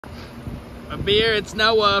Abir, it's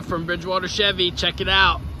Noah from Bridgewater Chevy. Check it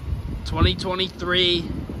out. 2023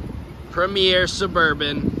 Premier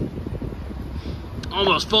Suburban.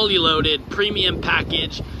 Almost fully loaded, premium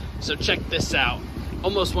package. So check this out.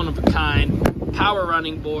 Almost one of a kind. Power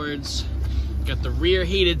running boards. Got the rear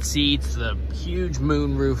heated seats, the huge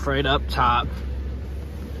moon roof right up top.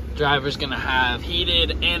 Driver's gonna have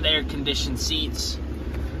heated and air conditioned seats.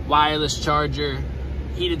 Wireless charger,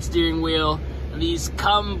 heated steering wheel. And these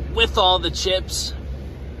come with all the chips.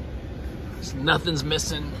 So nothing's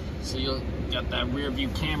missing. So you'll got that rear view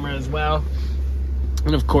camera as well.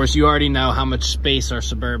 And of course, you already know how much space our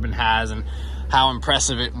Suburban has and how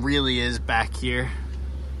impressive it really is back here.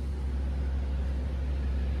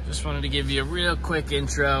 Just wanted to give you a real quick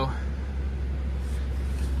intro.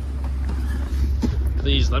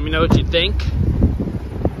 Please let me know what you think.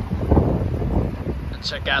 And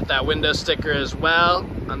check out that window sticker as well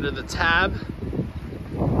under the tab.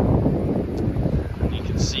 You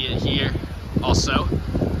can see it here also.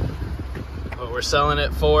 What we're selling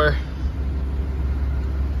it for.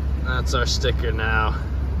 That's our sticker now.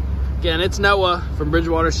 Again, it's Noah from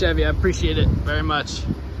Bridgewater Chevy. I appreciate it very much.